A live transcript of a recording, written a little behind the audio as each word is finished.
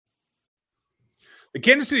The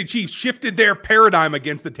Kansas City Chiefs shifted their paradigm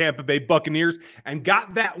against the Tampa Bay Buccaneers and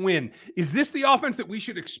got that win. Is this the offense that we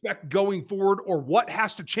should expect going forward, or what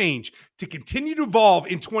has to change to continue to evolve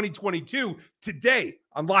in 2022? Today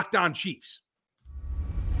on Locked On Chiefs.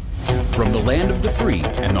 From the land of the free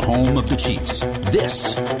and the home of the Chiefs,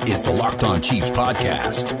 this is the Locked On Chiefs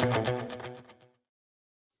podcast.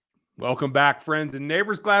 Welcome back, friends and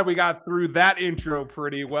neighbors. Glad we got through that intro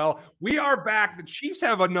pretty well. We are back. The Chiefs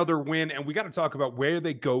have another win, and we got to talk about where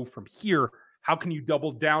they go from here. How can you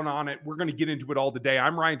double down on it? We're going to get into it all today.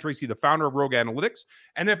 I'm Ryan Tracy, the founder of Rogue Analytics,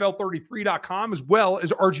 NFL33.com, as well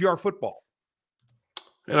as RGR Football.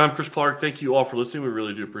 And I'm Chris Clark. Thank you all for listening. We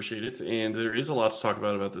really do appreciate it. And there is a lot to talk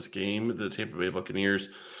about this game. The Tampa Bay Buccaneers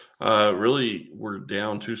really were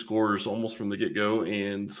down 2 scores almost from the get-go,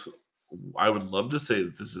 and I would love to say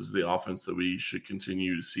that this is the offense that we should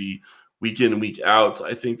continue to see week in and week out.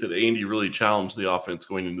 I think that Andy really challenged the offense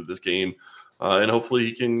going into this game, and hopefully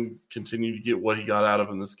he can continue to get what he got out of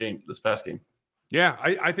in this past game. Yeah,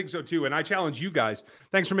 I think so too. And I challenge you guys.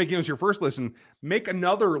 Thanks for making us your first listen. Make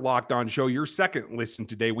another Locked On show your second listen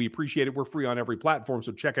today. We appreciate it. We're free on every platform,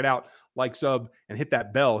 so check it out. Like, sub, and hit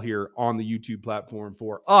that bell here on the YouTube platform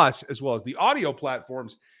for us, as well as the audio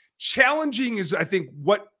platforms. Challenging is, I think,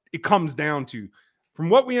 what it comes down to. From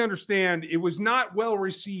what we understand, it was not well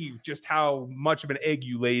received just how much of an egg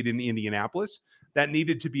you laid in Indianapolis. That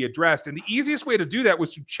needed to be addressed. And the easiest way to do that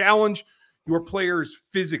was to challenge your players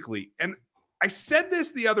physically. And I said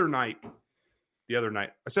this I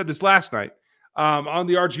said this last night on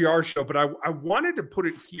the RGR show, but I wanted to put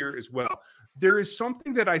it here as well. There is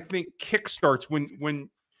something that I think kickstarts when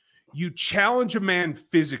you challenge a man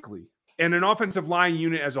physically and an offensive line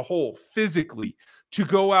unit as a whole physically to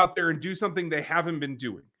go out there and do something they haven't been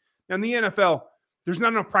doing. Now, in the NFL, there's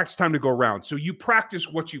not enough practice time to go around. So you practice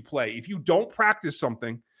what you play. If you don't practice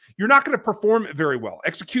something, you're not going to perform it very well.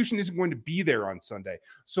 Execution isn't going to be there on Sunday.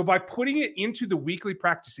 So by putting it into the weekly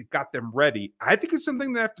practice, it got them ready. I think it's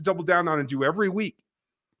something they have to double down on and do every week.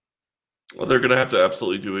 Well, they're going to have to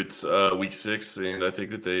absolutely do it week 6, and I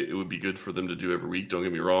think that it would be good for them to do every week. Don't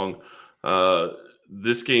get me wrong.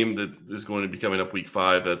 This game that is going to be coming up week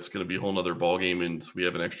 5, that's going to be a whole nother ball game, and we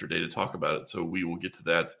have an extra day to talk about it. So we will get to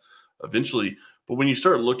that eventually. But when you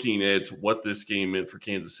start looking at what this game meant for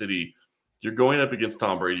Kansas City, you're going up against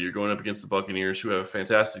Tom Brady. You're going up against the Buccaneers, who have a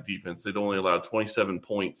fantastic defense. They'd only allowed 27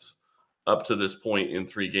 points up to this point in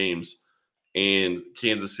 3 games, and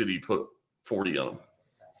Kansas City put 40 on them.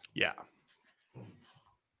 Yeah.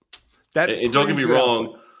 And don't get me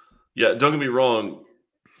wrong. Yeah, don't get me wrong.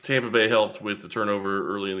 Tampa Bay helped with the turnover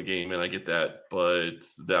early in the game, and I get that, but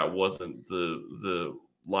that wasn't the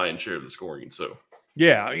lion's share of the scoring. So,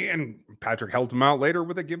 yeah, and Patrick helped him out later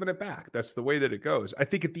with it, giving it back. That's the way that it goes. I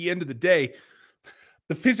think at the end of the day,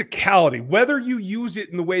 the physicality, whether you use it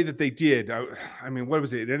in the way that they did, I mean, what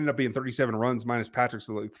was it? It ended up being 37 runs minus Patrick's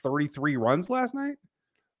 33 runs last night.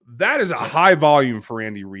 That is a high volume for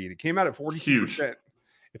Andy Reid. It came out at 42%. Huge.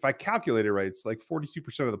 If I calculate it right, it's like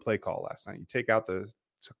 42% of the play call last night. You take out a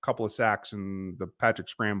couple of sacks and the Patrick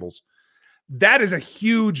scrambles. That is a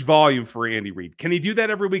huge volume for Andy Reid. Can he do that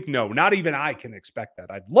every week? No, not even I can expect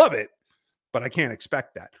that. I'd love it, but I can't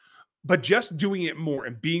expect that. But just doing it more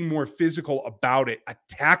and being more physical about it,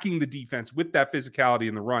 attacking the defense with that physicality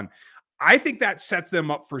in the run, I think that sets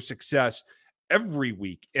them up for success every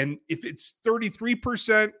week. And if it's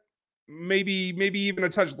 33%, maybe even a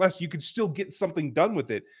touch less, you could still get something done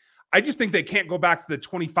with it. I just think they can't go back to the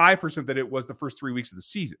 25% that it was the first 3 weeks of the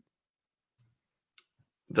season.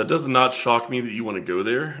 That does not shock me that you want to go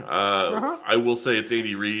there. I will say it's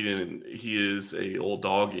Andy Reid, and he is a old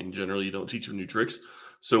dog, and generally you don't teach him new tricks.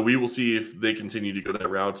 So we will see if they continue to go that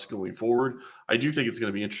route going forward. I do think it's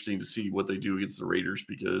going to be interesting to see what they do against the Raiders,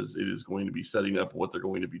 because it is going to be setting up what they're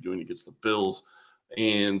going to be doing against the Bills,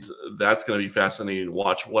 and that's going to be fascinating to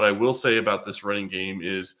watch. What I will say about this running game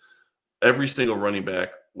is every single running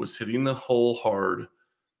back was hitting the hole hard,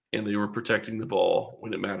 and they were protecting the ball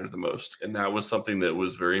when it mattered the most. And that was something that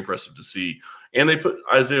was very impressive to see. And they put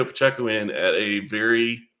Isaiah Pacheco in at a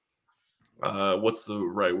very,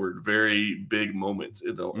 very big moment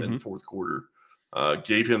in the fourth quarter.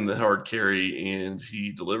 Gave him the hard carry, and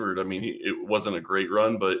he delivered. I mean, it wasn't a great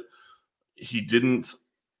run, but he didn't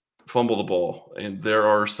fumble the ball. And there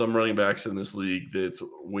are some running backs in this league that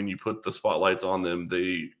when you put the spotlights on them,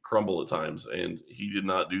 they crumble at times. And he did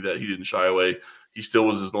not do that. He didn't shy away. He still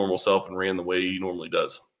was his normal self and ran the way he normally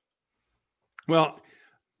does. Well,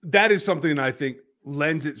 that is something that I think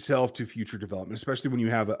lends itself to future development, especially when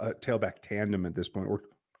you have a tailback tandem at this point, or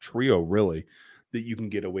trio really, that you can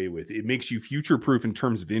get away with. It makes you future-proof in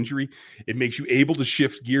terms of injury. It makes you able to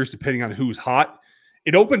shift gears depending on who's hot.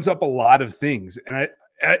 it opens up a lot of things. And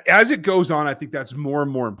as it goes on, I think that's more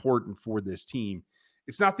and more important for this team.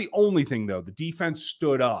 It's not the only thing, though. The defense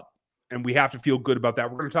stood up, and we have to feel good about that.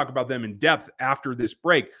 We're going to talk about them in depth after this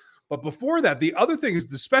break. But before that, the other thing is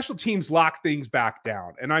the special teams lock things back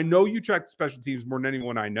down. And I know you track the special teams more than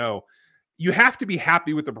anyone I know. You have to be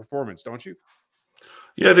happy with the performance, don't you?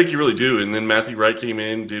 Yeah, I think you really do. And then Matthew Wright came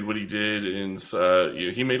in, did what he did, and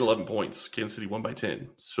he made 11 points. Kansas City won by 10.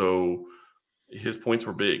 So his points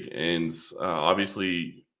were big. And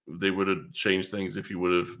obviously they would have changed things if he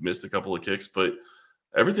would have missed a couple of kicks. But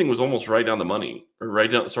everything was almost right down the money, or right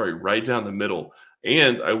down the middle.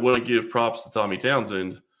 And I want to give props to Tommy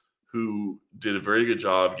Townsend, who did a very good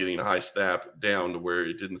job getting a high snap down to where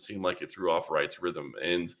it didn't seem like it threw off Wright's rhythm.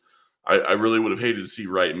 And I really would have hated to see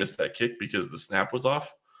Wright miss that kick because the snap was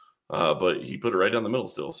off, but he put it right down the middle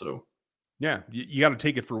still. So, yeah, you got to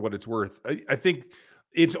take it for what it's worth. I think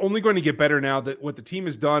it's only going to get better now that what the team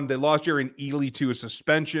has done. They lost Jerry Ely to a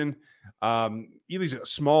suspension. Ely's a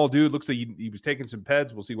small dude. Looks like he was taking some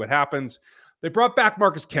peds. We'll see what happens. They brought back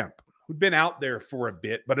Marcus Kemp, who'd been out there for a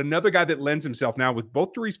bit, but another guy that lends himself now with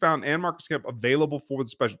both Therese Fountain and Marcus Kemp available for the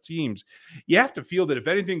special teams. You have to feel that if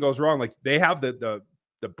anything goes wrong, like they have the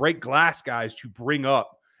break glass guys to bring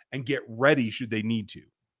up and get ready should they need to.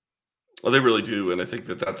 Well, they really do, and I think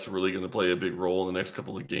that that's really going to play a big role in the next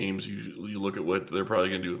couple of games. You look at what they're probably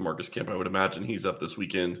going to do with Marcus Kemp. I would imagine he's up this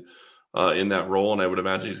weekend in that role, and I would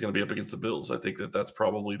imagine he's going to be up against the Bills. I think that that's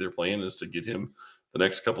probably their plan, is to get him the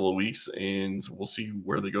next couple of weeks, and we'll see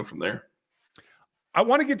where they go from there. I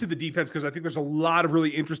want to get to the defense because I think there's a lot of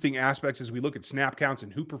really interesting aspects as we look at snap counts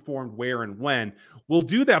and who performed where and when. We'll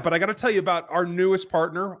do that, but I got to tell you about our newest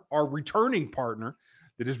partner, our returning partner,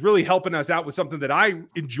 that is really helping us out with something that I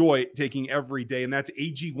enjoy taking every day, and that's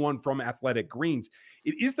AG1 from Athletic Greens.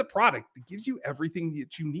 It is the product that gives you everything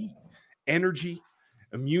that you need: energy,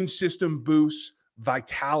 immune system boosts,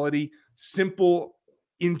 vitality, simple,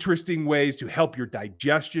 interesting ways to help your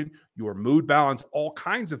digestion, your mood balance, all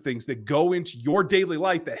kinds of things that go into your daily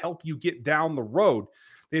life that help you get down the road.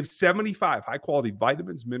 They have 75 high-quality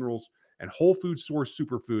vitamins, minerals, and whole food source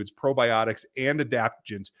superfoods, probiotics, and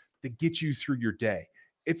adaptogens that get you through your day.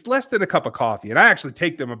 It's less than a cup of coffee, and I actually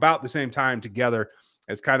take them about the same time together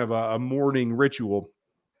as kind of a morning ritual.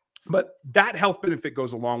 But that health benefit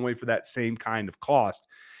goes a long way for that same kind of cost.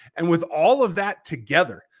 And with all of that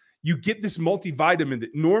together, you get this multivitamin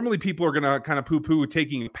that normally people are going to kind of poo-poo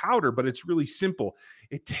taking a powder, but it's really simple.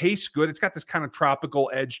 It tastes good. It's got this kind of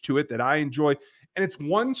tropical edge to it that I enjoy. And it's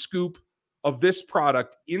one scoop of this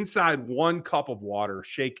product inside 1 cup of water.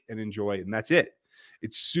 Shake and enjoy, and that's it.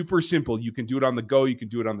 It's super simple. You can do it on the go. You can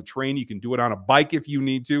do it on the train. You can do it on a bike if you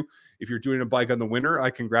need to. If you're doing a bike on the winter, I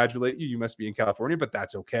congratulate you. You must be in California, but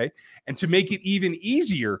that's okay. And to make it even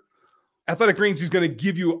easier, Athletic Greens is going to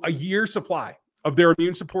give you a year's supply of their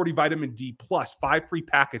immune supporting vitamin D plus 5 free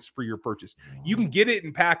packets for your purchase. You can get it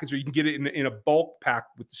in packets, or you can get it in a bulk pack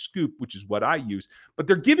with the scoop, which is what I use. But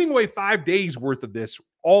they're giving away 5 days worth of this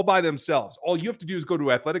all by themselves. All you have to do is go to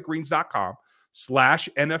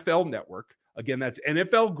athleticgreens.com/NFL network. Again, that's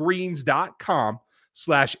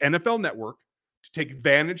nflgreens.com/NFL network to take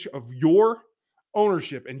advantage of your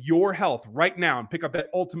ownership and your health right now and pick up that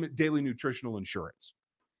ultimate daily nutritional insurance.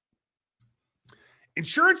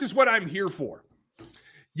 Insurance is what I'm here for.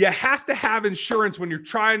 You have to have insurance when you're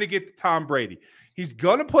trying to get to Tom Brady. He's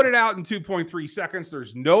going to put it out in 2.3 seconds.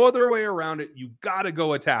 There's no other way around it. You got to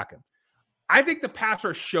go attack him. I think the pass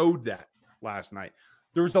rush showed that last night.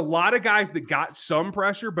 There was a lot of guys that got some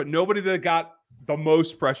pressure, but nobody that got the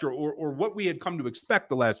most pressure or what we had come to expect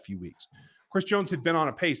the last few weeks. Chris Jones had been on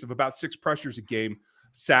a pace of about 6 pressures a game,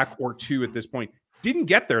 sack or 2 at this point. Didn't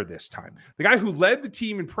get there this time. The guy who led the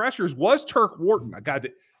team in pressures was Turk Wharton, a guy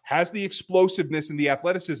that has the explosiveness and the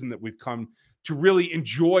athleticism that we've come to really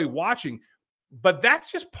enjoy watching. But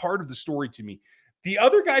that's just part of the story to me. The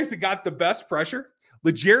other guys that got the best pressure,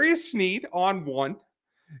 L'Jarius Sneed on 1,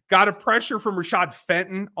 got a pressure from Rashad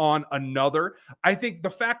Fenton on another. I think the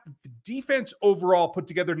fact that the defense overall put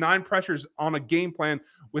together 9 pressures on a game plan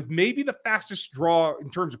with maybe the fastest draw in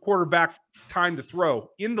terms of quarterback time to throw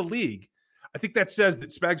in the league, I think that says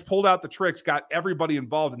that Spags pulled out the tricks, got everybody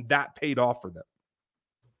involved, and that paid off for them.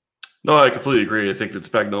 No, I completely agree. I think that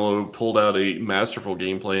Spagnuolo pulled out a masterful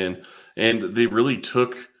game plan, and they really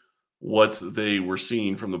took what they were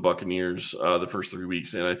seeing from the Buccaneers the first 3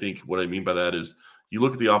 weeks. And I think what I mean by that is you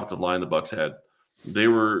look at the offensive line the Bucs had. They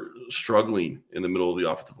were struggling in the middle of the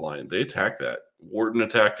offensive line. They attacked that. Wharton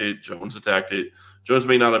attacked it. Jones attacked it. Jones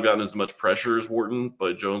may not have gotten as much pressure as Wharton,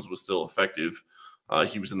 but Jones was still effective.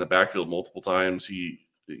 He was in the backfield multiple times. He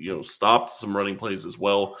stopped some running plays as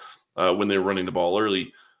well when they were running the ball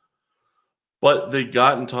early. But they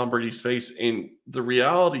got in Tom Brady's face. And the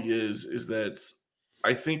reality is that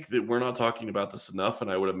I think that we're not talking about this enough.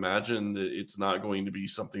 And I would imagine that it's not going to be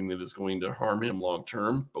something that is going to harm him long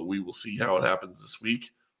term. But we will see how it happens this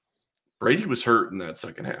week. Brady was hurt in that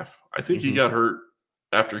second half. I think he got hurt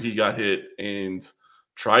after he got hit and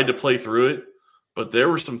tried to play through it. But there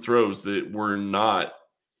were some throws that were not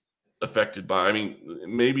affected by, I mean,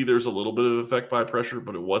 maybe there's a little bit of effect by pressure,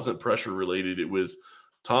 but it wasn't pressure related. It was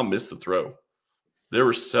Tom missed the throw. There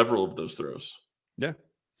were several of those throws. Yeah.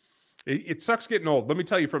 It sucks getting old. Let me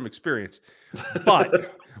tell you from experience.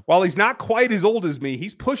 But while he's not quite as old as me,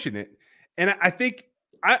 he's pushing it. And I think,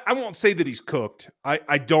 I won't say that he's cooked.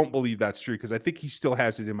 I don't believe that's true because I think he still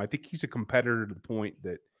has it in him. I think he's a competitor to the point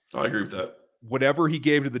that I agree with that. Whatever he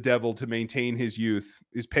gave to the devil to maintain his youth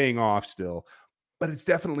is paying off still. But it's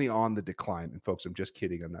definitely on the decline. And folks, I'm just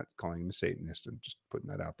kidding. I'm not calling him a Satanist. I'm just putting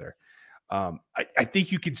that out there. I think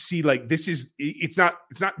you can see like it's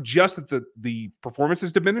not just that the performance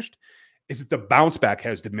has diminished, it's that the bounce back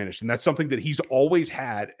has diminished. And that's something that he's always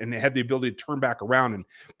had and had the ability to turn back around. And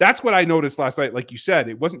that's what I noticed last night. Like you said,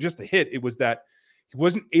 it wasn't just the hit, it was that he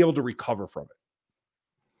wasn't able to recover from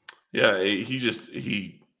it. Yeah,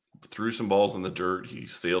 he threw some balls in the dirt, he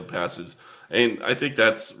sailed passes. And I think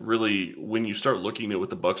that's really when you start looking at what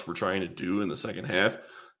the Bucs were trying to do in the second half,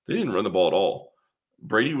 they didn't run the ball at all.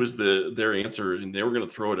 Brady was their answer, and they were going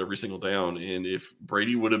to throw it every single down. And if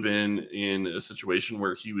Brady would have been in a situation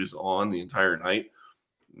where he was on the entire night,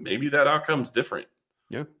 maybe that outcome's different.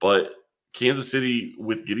 Yeah. But Kansas City,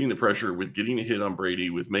 with getting the pressure, with getting a hit on Brady,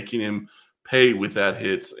 with making him pay with that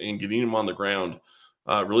hit and getting him on the ground,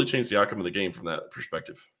 really changed the outcome of the game from that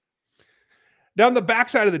perspective. Now, on the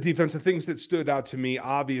backside of the defense, the things that stood out to me,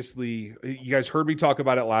 obviously, you guys heard me talk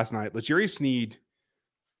about it last night. L'Jarius Sneed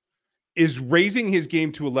is raising his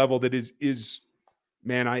game to a level that is,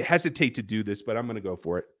 man, I hesitate to do this, but I'm going to go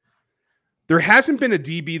for it. There hasn't been a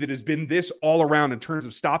DB that has been this all around in terms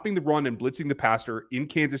of stopping the run and blitzing the passer in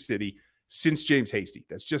Kansas City since James Hasty.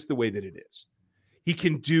 That's just the way that it is. He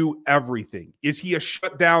can do everything. Is he a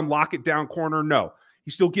shutdown, lock it down corner? No.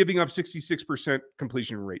 He's still giving up 66%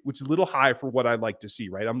 completion rate, which is a little high for what I'd like to see,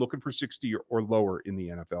 right? I'm looking for 60 or lower in the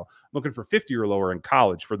NFL. I'm looking for 50 or lower in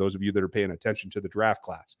college for those of you that are paying attention to the draft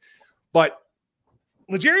class. But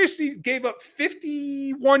L'Jarius gave up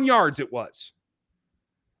 51 yards, it was,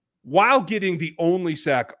 while getting the only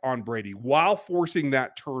sack on Brady, while forcing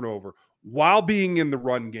that turnover, while being in the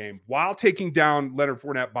run game, while taking down Leonard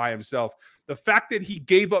Fournette by himself. The fact that he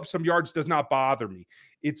gave up some yards does not bother me.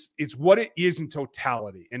 It's what it is in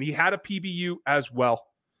totality. And he had a PBU as well.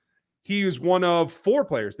 He was one of 4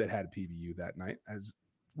 players that had a PBU that night, as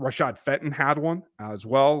Rashad Fenton had one as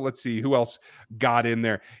well. Let's see who else got in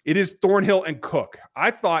there. It is Thornhill and Cook.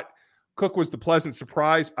 I thought Cook was the pleasant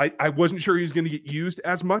surprise. I wasn't sure he was going to get used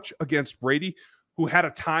as much against Brady, who had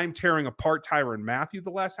a time tearing apart Tyrann Mathieu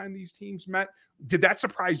the last time these teams met. Did that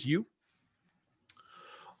surprise you?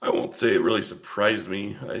 I won't say it really surprised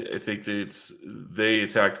me. I think that they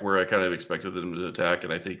attacked where I kind of expected them to attack.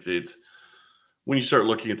 And I think that when you start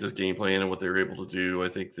looking at this game plan and what they were able to do, I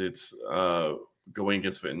think that going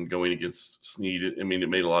against Fenton, going against Sneed, it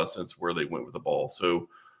made a lot of sense where they went with the ball. So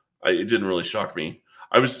it didn't really shock me.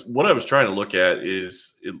 What I was trying to look at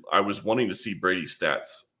is I was wanting to see Brady's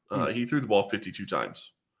stats. He threw the ball 52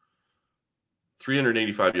 times,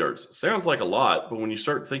 385 yards. Sounds like a lot, but when you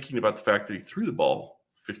start thinking about the fact that he threw the ball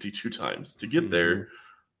 52 times to get there,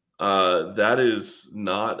 that is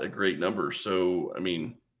not a great number. So,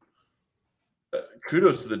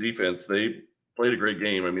 kudos to the defense. They played a great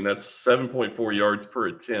game. That's 7.4 yards per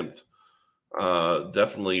attempt.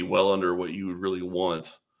 Definitely well under what you would really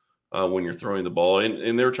want when you're throwing the ball.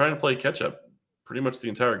 And they were trying to play catch up pretty much the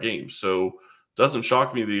entire game. So doesn't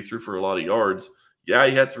shock me that he threw for a lot of yards. Yeah,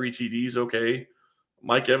 he had 3 TDs. Okay.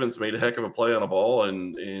 Mike Evans made a heck of a play on a ball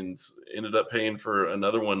and ended up paying for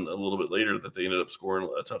another one a little bit later that they ended up scoring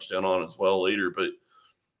a touchdown on as well later. But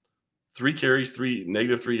 3 carries,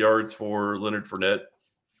 -3 yards for Leonard Fournette.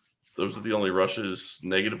 Those are the only rushes,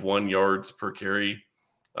 -1 yards per carry.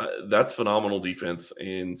 That's phenomenal defense.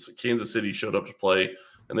 And Kansas City showed up to play,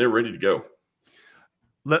 and they're ready to go.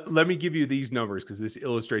 Let me give you these numbers because this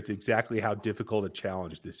illustrates exactly how difficult a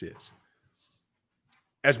challenge this is.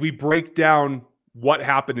 As we break down what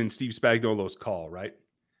happened in Steve Spagnuolo's call, right?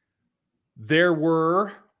 There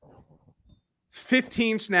were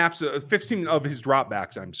 15 of his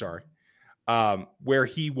dropbacks, where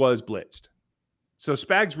he was blitzed. So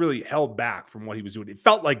Spags really held back from what he was doing. It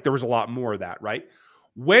felt like there was a lot more of that, right?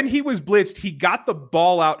 When he was blitzed, he got the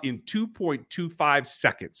ball out in 2.25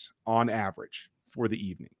 seconds on average for the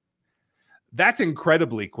evening. That's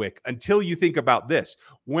incredibly quick until you think about this.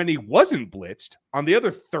 When he wasn't blitzed on the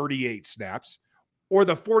other 38 snaps, or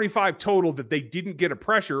the 45 total that they didn't get a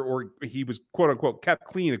pressure, or he was quote unquote kept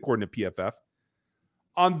clean according to PFF,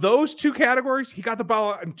 on those two categories, he got the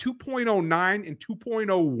ball out in 2.09 and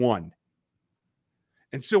 2.01.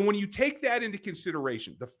 And so when you take that into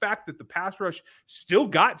consideration, the fact that the pass rush still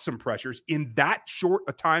got some pressures in that short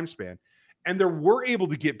a time span, and they were able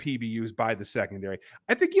to get PBUs by the secondary,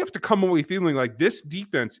 I think you have to come away feeling like this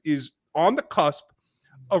defense is on the cusp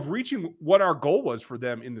of reaching what our goal was for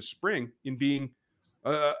them in the spring, in being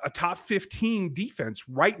a top 15 defense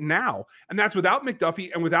right now. And that's without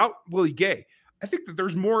McDuffie and without Willie Gay. I think that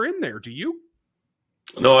there's more in there. Do you?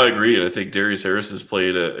 No, I agree. And I think Darius Harris has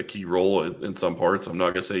played a key role in some parts. I'm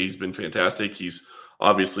not going to say he's been fantastic. He's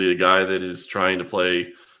obviously a guy that is trying to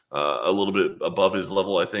play a little bit above his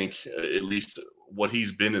level. I think at least what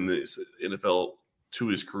he's been in the NFL to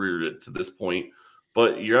his career to this point.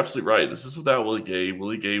 But you're absolutely right. This is without Willie Gay.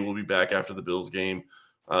 Willie Gay will be back after the Bills game.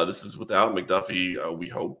 This is without McDuffie. We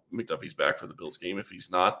hope McDuffie's back for the Bills game. If he's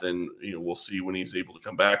not, then we'll see when he's able to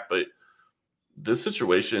come back. But this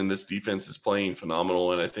situation, this defense is playing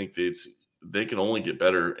phenomenal, and I think that they can only get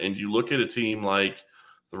better. And you look at a team like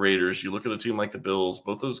the Raiders, you look at a team like the Bills.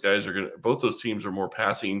 Both those teams are more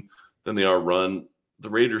passing than they are run. The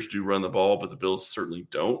Raiders do run the ball, but the Bills certainly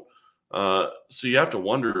don't. So you have to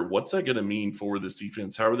wonder, what's that going to mean for this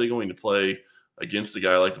defense? How are they going to play against a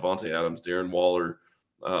guy like Devontae Adams, Darren Waller?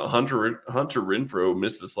 Hunter Renfrow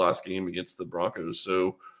missed this last game against the Broncos,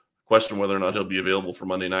 so question whether or not he'll be available for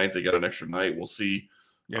Monday night. They got an extra night. We'll see.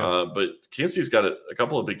 Yeah. But Kansas City's got a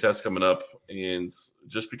couple of big tests coming up, and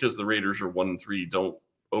just because the Raiders are 1-3, don't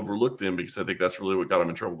overlook them, because I think that's really what got them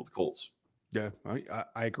in trouble with the Colts. Yeah,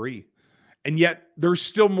 I agree. And yet there's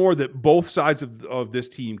still more that both sides of this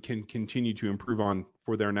team can continue to improve on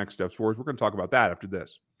for their next steps forward. We're going to talk about that after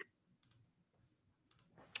this.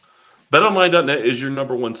 BetOnline.net is your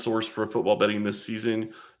number one source for football betting this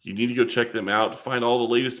season. You need to go check them out. Find all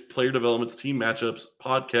the latest player developments, team matchups,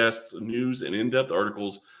 podcasts, news, and in-depth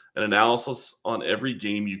articles and analysis on every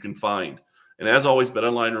game you can find. And as always,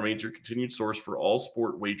 BetOnline remains your continued source for all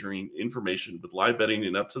sport wagering information with live betting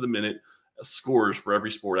and up-to-the-minute scores for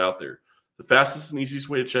every sport out there. The fastest and easiest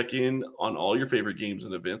way to check in on all your favorite games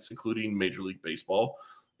and events, including Major League Baseball,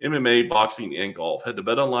 MMA, boxing, and golf. Head to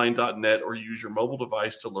betonline.net or use your mobile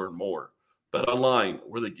device to learn more. BetOnline,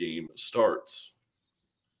 where the game starts.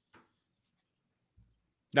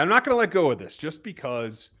 Now, I'm not going to let go of this just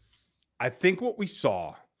because I think what we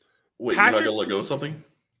saw. Wait, you're not going to let go of something?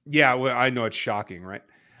 Yeah, well, I know it's shocking, right?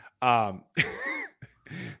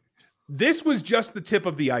 This was just the tip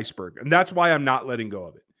of the iceberg, and that's why I'm not letting go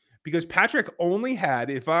of it. Because Patrick only had,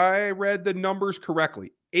 if I read the numbers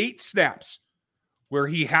correctly, 8 snaps where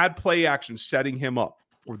he had play action setting him up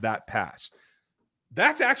for that pass.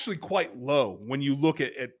 That's actually quite low when you look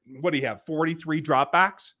at what do you have, 43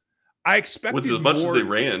 dropbacks? I expected with as much as they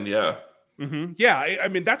ran, yeah. Mm-hmm. Yeah, I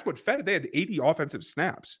mean, that's what fed it. They had 80 offensive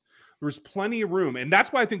snaps. There was plenty of room, and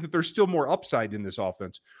that's why I think that there's still more upside in this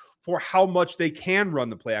offense for how much they can run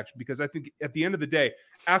the play action, because I think at the end of the day,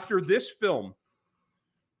 after this film,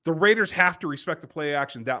 the Raiders have to respect the play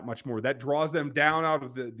action that much more. That draws them down out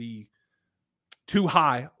of the too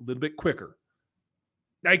high a little bit quicker.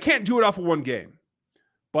 Now, you can't do it off of one game.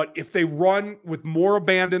 But if they run with more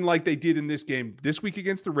abandon like they did in this game this week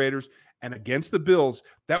against the Raiders and against the Bills,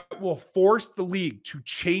 that will force the league to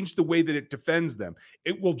change the way that it defends them.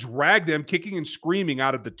 It will drag them kicking and screaming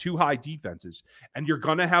out of the too high defenses. And you're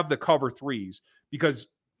going to have the cover threes, because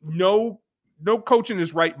no coach in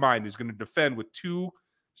his right mind is going to defend with 2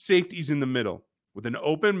 safeties in the middle, with an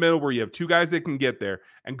open middle where you have 2 guys that can get there,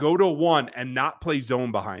 and go to 1 and not play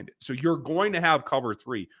zone behind it. So you're going to have cover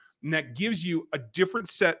 3. And that gives you a different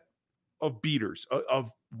set of beaters,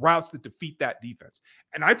 of routes that defeat that defense.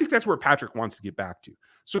 And I think that's where Patrick wants to get back to.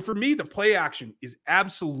 So for me, the play action is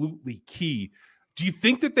absolutely key. Do you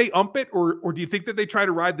think that they ump it, or do you think that they try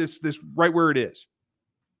to ride this right where it is?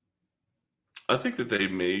 I think that they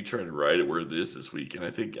may try to ride it where it is this week. And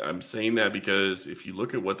I think I'm saying that because if you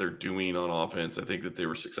look at what they're doing on offense, I think that they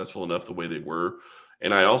were successful enough the way they were.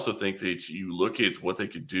 And I also think that you look at what they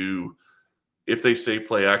could do if they say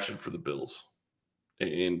play action for the Bills.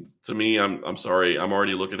 And to me, I'm sorry, I'm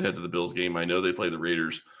already looking ahead to the Bills game. I know they play the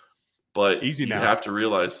Raiders, but you have to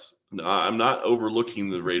realize, I'm not overlooking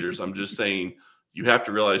the Raiders. I'm just saying you have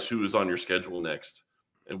to realize who is on your schedule next.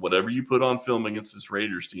 And whatever you put on film against this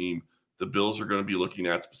Raiders team, the Bills are going to be looking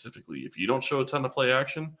at specifically. If you don't show a ton of play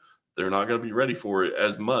action, they're not going to be ready for it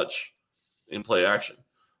as much in play action.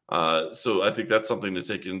 So I think that's something to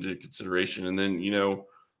take into consideration. And then,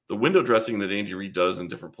 the window dressing that Andy Reid does in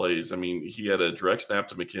different plays. I mean, he had a direct snap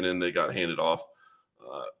to McKinnon. They got handed off.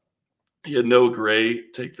 He had Noah Gray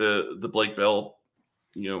take the Blake Bell,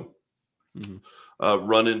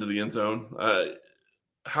 run into the end zone.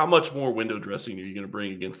 How much more window dressing are you going to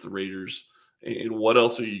bring against the Raiders? And what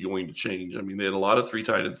else are you going to change? I mean, they had a lot of 3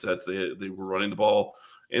 tight end sets. They were running the ball,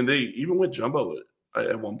 and they even went jumbo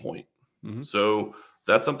at one point. Mm-hmm. So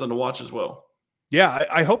that's something to watch as well. Yeah,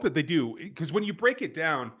 I hope that they do, because when you break it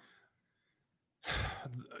down,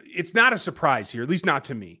 it's not a surprise here, at least not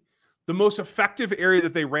to me. The most effective area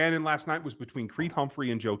that they ran in last night was between Creed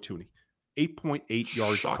Humphrey and Joe Thuney, 8.8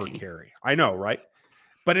 yards Shocking. per carry. I know, right?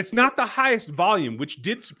 But it's not the highest volume, which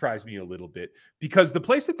did surprise me a little bit, because the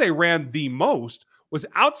place that they ran the most was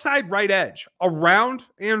outside right edge around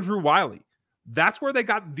Andrew Wiley. That's where they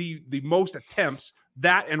got the most attempts,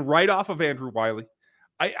 that and right off of Andrew Wiley.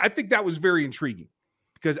 I think that was very intriguing,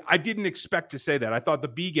 because I didn't expect to say that. I thought the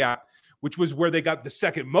B gap, which was where they got the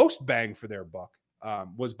second most bang for their buck,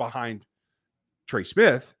 was behind Trey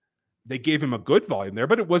Smith. They gave him a good volume there,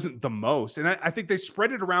 but it wasn't the most. And I think they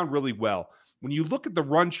spread it around really well. When you look at the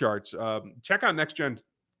run charts, check out Next Gen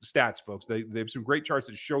Stats, folks. They have some great charts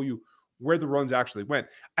that show you where the runs actually went.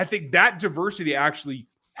 I think that diversity actually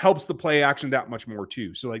helps the play action that much more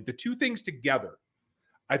too. So like the two things together,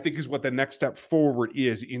 I think is what the next step forward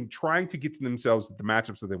is in trying to get to themselves the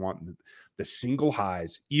matchups that they want, the single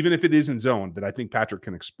highs, even if it is in zone, that I think Patrick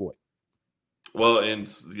can exploit. Well, and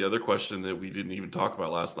the other question that we didn't even talk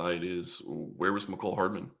about last night is, where was Mecole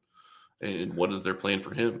Hardman, and what is their plan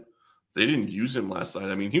for him? They didn't use him last night.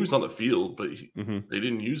 I mean, he was on the field, but they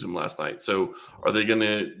didn't use him last night. So are they going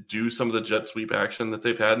to do some of the jet sweep action that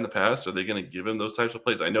they've had in the past? Are they going to give him those types of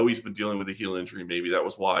plays? I know he's been dealing with a heel injury. Maybe that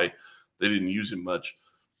was why they didn't use him much.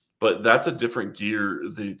 But that's a different gear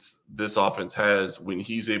that this offense has when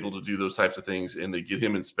he's able to do those types of things and they get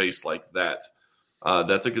him in space like that.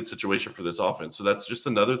 That's a good situation for this offense. So that's just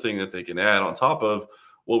another thing that they can add on top of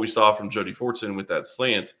what we saw from Jody Fortson with that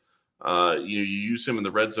slant. You use him in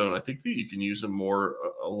the red zone. I think that you can use him more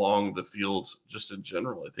along the field just in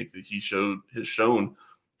general. I think that has shown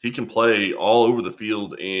he can play all over the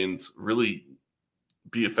field and really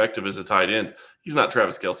be effective as a tight end. He's not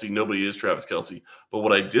Travis Kelce. Nobody is Travis Kelce. But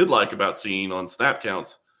what I did like about seeing on snap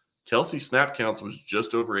counts, Kelce's snap counts was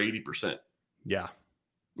just over 80%. Yeah.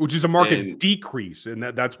 Which is a market decrease. And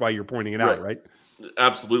that's why you're pointing it out, right?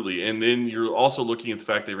 Absolutely. And then you're also looking at the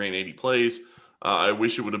fact they ran 80 plays. I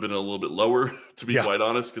wish it would have been a little bit lower, to be quite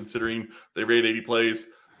honest, considering they ran 80 plays.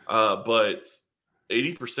 But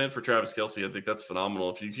 80% for Travis Kelce, I think that's phenomenal.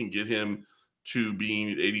 If you can get him to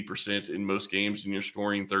being at 80% in most games and you're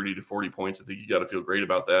scoring 30 to 40 points, I think you got to feel great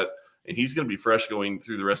about that. And he's going to be fresh going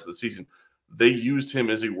through the rest of the season. They used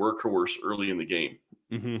him as a workhorse early in the game.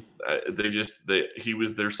 He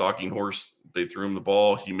was their stalking horse. They threw him the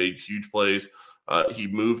ball. He made huge plays. He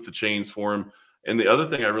moved the chains for him. And the other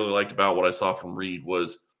thing I really liked about what I saw from Reid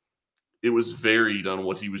was it was varied on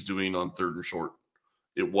what he was doing on 3rd and short.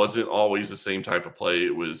 It wasn't always the same type of play.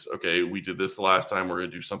 It was, okay, we did this the last time. We're going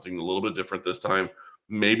to do something a little bit different this time.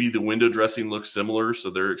 Maybe the window dressing looks similar, so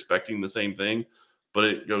they're expecting the same thing, but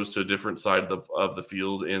it goes to a different side of the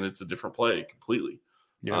field, and it's a different play completely.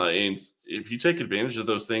 Yeah. And if you take advantage of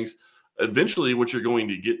those things, eventually what you're going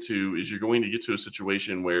to get to is you're going to get to a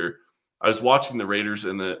situation where I was watching the Raiders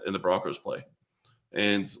and the Broncos play.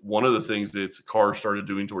 And one of the things that Carr started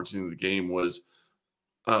doing towards the end of the game was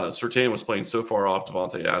Surtain was playing so far off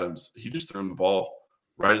Devontae Adams, he just threw him the ball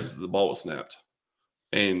right as the ball was snapped.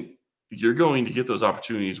 And you're going to get those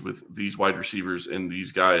opportunities with these wide receivers and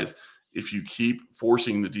these guys if you keep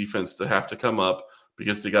forcing the defense to have to come up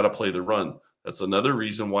because they got to play the run. That's another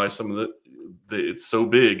reason why some of it's so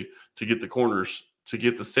big to get the corners, to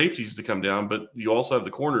get the safeties to come down, but you also have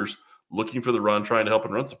the corners looking for the run, trying to help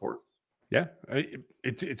in run support. Yeah,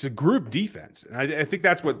 it's a group defense. And I think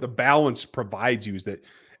that's what the balance provides you, is that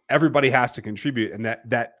everybody has to contribute, and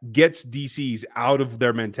that gets DCs out of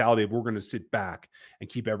their mentality of we're going to sit back and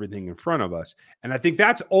keep everything in front of us. And I think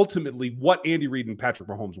that's ultimately what Andy Reid and Patrick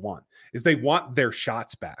Mahomes want, is they want their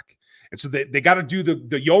shots back. And so they got to do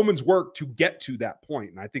the yeoman's work to get to that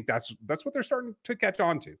point. And I think that's what they're starting to catch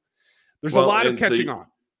on to. There's a lot of catching on.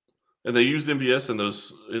 And they used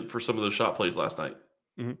MVS for some of those shot plays last night.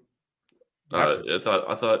 Mm-hmm.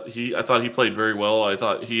 I thought he played very well. I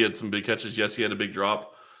thought he had some big catches. Yes, he had a big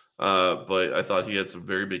drop, but I thought he had some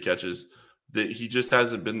very big catches that he just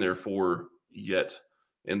hasn't been there for yet.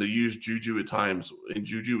 And they used Juju at times, and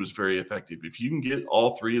Juju was very effective. If you can get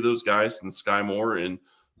all three of those guys, and Sky Moore and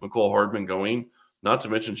McCole Hardman going, not to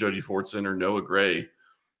mention Jody Fortson or Noah Gray.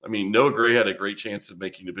 I mean, Noah Gray had a great chance of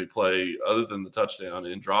making a big play other than the touchdown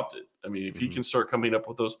and dropped it. I mean, if he can start coming up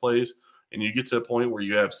with those plays and you get to a point where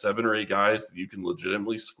you have 7 or 8 guys that you can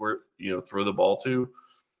legitimately throw the ball to,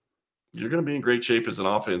 you're going to be in great shape as an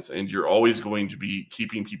offense, and you're always going to be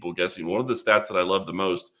keeping people guessing. One of the stats that I love the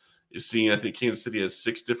most is seeing, I think Kansas City has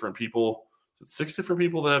 6 different people. Is it 6 different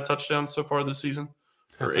people that have touchdowns so far this season?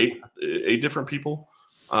 Or 8 different people?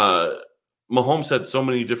 Mahomes had so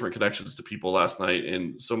many different connections to people last night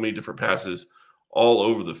and so many different passes all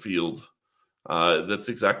over the field. That's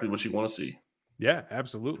exactly what you want to see. Yeah,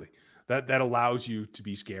 absolutely. That allows you to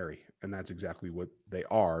be scary, and that's exactly what they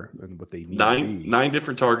are and what they need. 9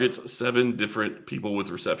 different targets, 7 different people with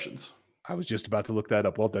receptions. I was just about to look that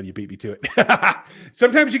up. Well done. You beat me to it.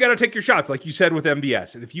 Sometimes you got to take your shots, like you said with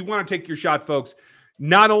MVS. And if you want to take your shot, folks,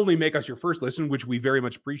 not only make us your first listen, which we very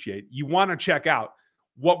much appreciate, you want to check out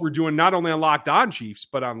what we're doing not only on Locked On Chiefs,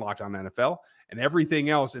 but on Locked On NFL and everything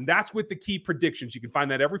else. And that's with the key predictions. You can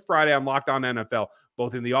find that every Friday on Locked On NFL,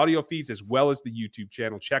 both in the audio feeds as well as the YouTube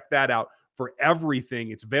channel. Check that out for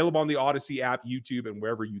everything. It's available on the Odyssey app, YouTube, and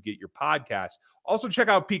wherever you get your podcasts. Also, check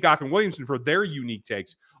out Peacock and Williamson for their unique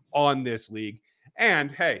takes on this league.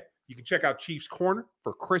 And hey, you can check out Chiefs Corner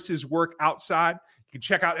for Chris's work outside. You can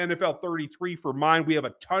check out NFL 33 for mine. We have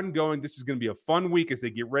a ton going. This is going to be a fun week as they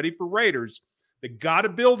get ready for Raiders. They got to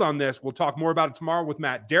build on this. We'll talk more about it tomorrow with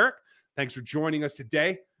Matt Derrick. Thanks for joining us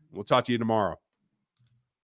today. We'll talk to you tomorrow.